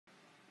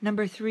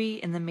Number 3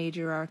 in the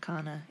major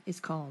arcana is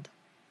called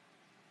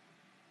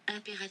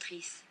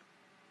Impératrice.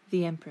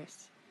 the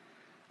Empress.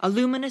 A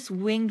luminous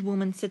winged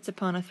woman sits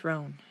upon a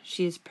throne.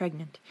 She is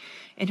pregnant.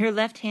 In her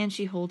left hand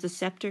she holds a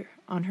scepter.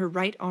 On her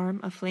right arm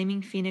a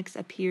flaming phoenix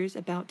appears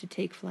about to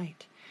take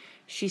flight.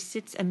 She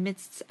sits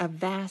amidst a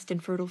vast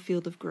and fertile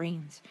field of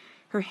grains.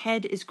 Her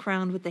head is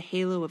crowned with the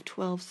halo of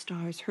 12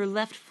 stars. Her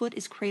left foot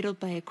is cradled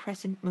by a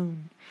crescent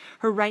moon.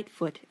 Her right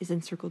foot is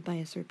encircled by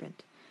a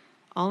serpent.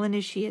 All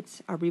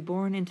initiates are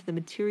reborn into the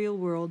material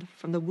world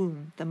from the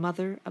womb, the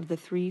mother of the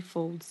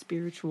threefold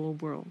spiritual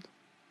world.